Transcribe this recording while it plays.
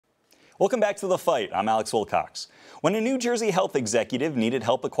Welcome back to The Fight. I'm Alex Wilcox. When a New Jersey health executive needed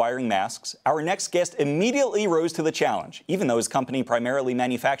help acquiring masks, our next guest immediately rose to the challenge, even though his company primarily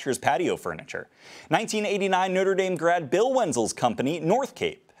manufactures patio furniture. 1989 Notre Dame grad Bill Wenzel's company, North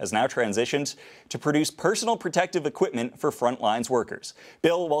Cape, has now transitioned to produce personal protective equipment for frontlines workers.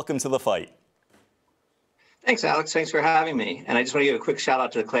 Bill, welcome to The Fight. Thanks, Alex. Thanks for having me. And I just want to give a quick shout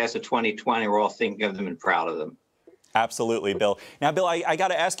out to the class of 2020. We're all thinking of them and proud of them. Absolutely, Bill. Now, Bill, I got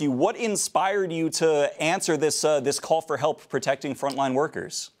to ask you, what inspired you to answer this call for help protecting frontline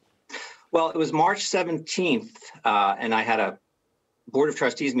workers? Well, it was March 17th, and I had a Board of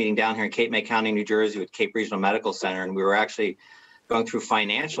Trustees meeting down here in Cape May County, New Jersey with Cape Regional Medical Center, and we were actually going through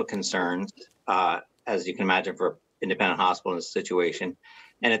financial concerns, as you can imagine, for an independent hospital in this situation.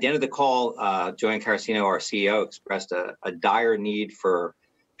 And at the end of the call, Joanne Caracino, our CEO, expressed a dire need for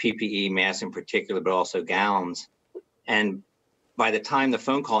PPE, masks in particular, but also gowns. And by the time the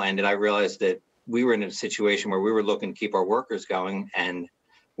phone call ended, I realized that we were in a situation where we were looking to keep our workers going, and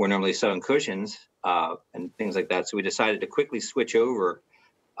we're normally sewing cushions and things like that. So we decided to quickly switch over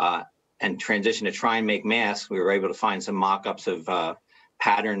and transition to try and make masks. We were able to find some mock-ups of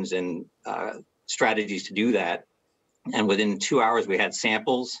patterns and strategies to do that. And within 2 hours, we had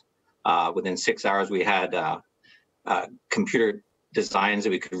samples. Within 6 hours, we had computer designs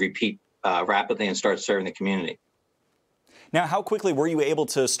that we could repeat rapidly and start serving the community. Now, how quickly were you able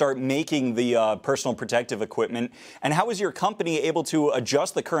to start making the personal protective equipment, and how was your company able to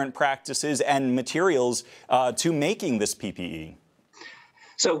adjust the current practices and materials to making this PPE?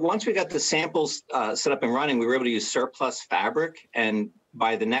 So once we got the samples set up and running, we were able to use surplus fabric, and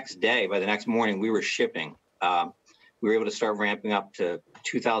by the next morning, we were shipping. We were able to start ramping up to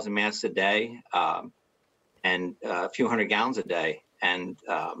 2,000 masks a day and a few hundred gowns a day. And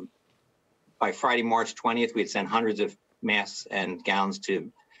by Friday, March 20th, we had sent hundreds of masks and gowns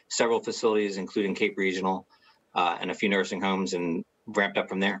to several facilities, including Cape Regional and a few nursing homes, and ramped up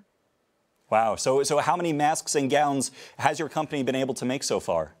from there. Wow. So how many masks and gowns has your company been able to make so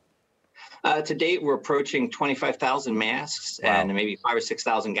far? To date, we're approaching 25,000 masks. Wow. And maybe 5,000 or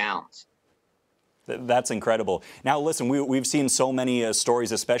 6,000 gowns. That's incredible. Now, listen, we've seen so many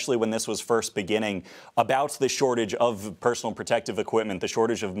stories, especially when this was first beginning, about the shortage of personal protective equipment, the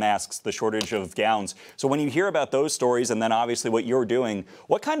shortage of masks, the shortage of gowns. So when you hear about those stories, and then obviously what you're doing,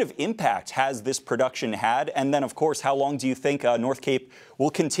 what kind of impact has this production had? And then, of course, how long do you think North Cape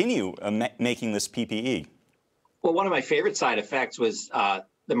will continue making this PPE? Well, one of my favorite side effects was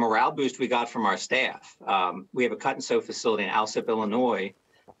the morale boost we got from our staff. We have a cut and sew facility in Alsip, Illinois.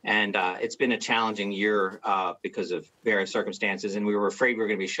 And it's been a challenging year because of various circumstances, and we were afraid we were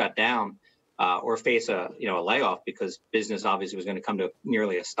going to be shut down or face a layoff, because business obviously was going to come to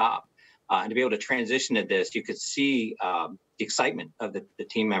nearly a stop. And to be able to transition to this, you could see the excitement of the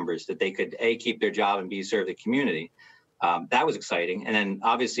team members that they could A, keep their job, and B, serve the community. That was exciting. And then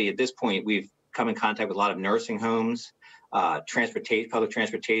obviously at this point, we've come in contact with a lot of nursing homes, public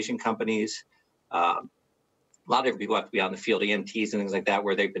transportation companies. A lot of different people have to be out in the field, EMTs and things like that,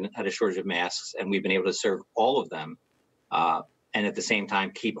 where they've had a shortage of masks, and we've been able to serve all of them, and at the same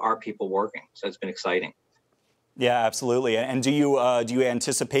time keep our people working. So it's been exciting. Yeah, absolutely. And do you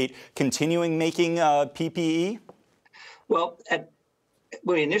anticipate continuing making PPE? Well,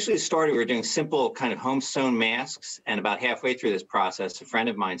 when we initially started, we were doing simple kind of home sewn masks, and about halfway through this process, a friend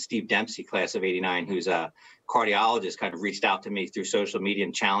of mine, Steve Dempsey, class of '89, who's a cardiologist, kind of reached out to me through social media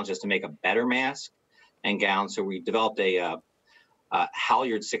and challenged us to make a better mask and gowns. So we developed a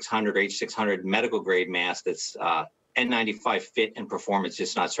Halyard 600 or H600 medical grade mask that's N95 fit and performance,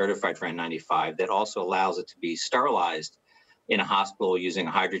 just not certified for N95, that also allows it to be sterilized in a hospital using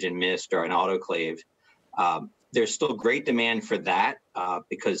a hydrogen mist or an autoclave. There's still great demand for that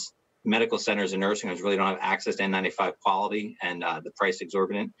because medical centers and nursing homes really don't have access to N95 quality, and the price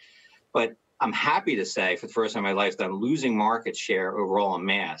exorbitant. But I'm happy to say, for the first time in my life, that I'm losing market share overall on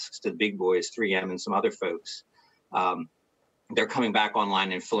masks to the big boys, 3M and some other folks. They're coming back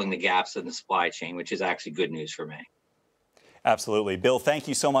online and filling the gaps in the supply chain, which is actually good news for me. Absolutely. Bill, thank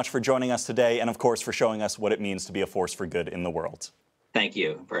you so much for joining us today, and of course for showing us what it means to be a force for good in the world. Thank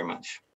you very much.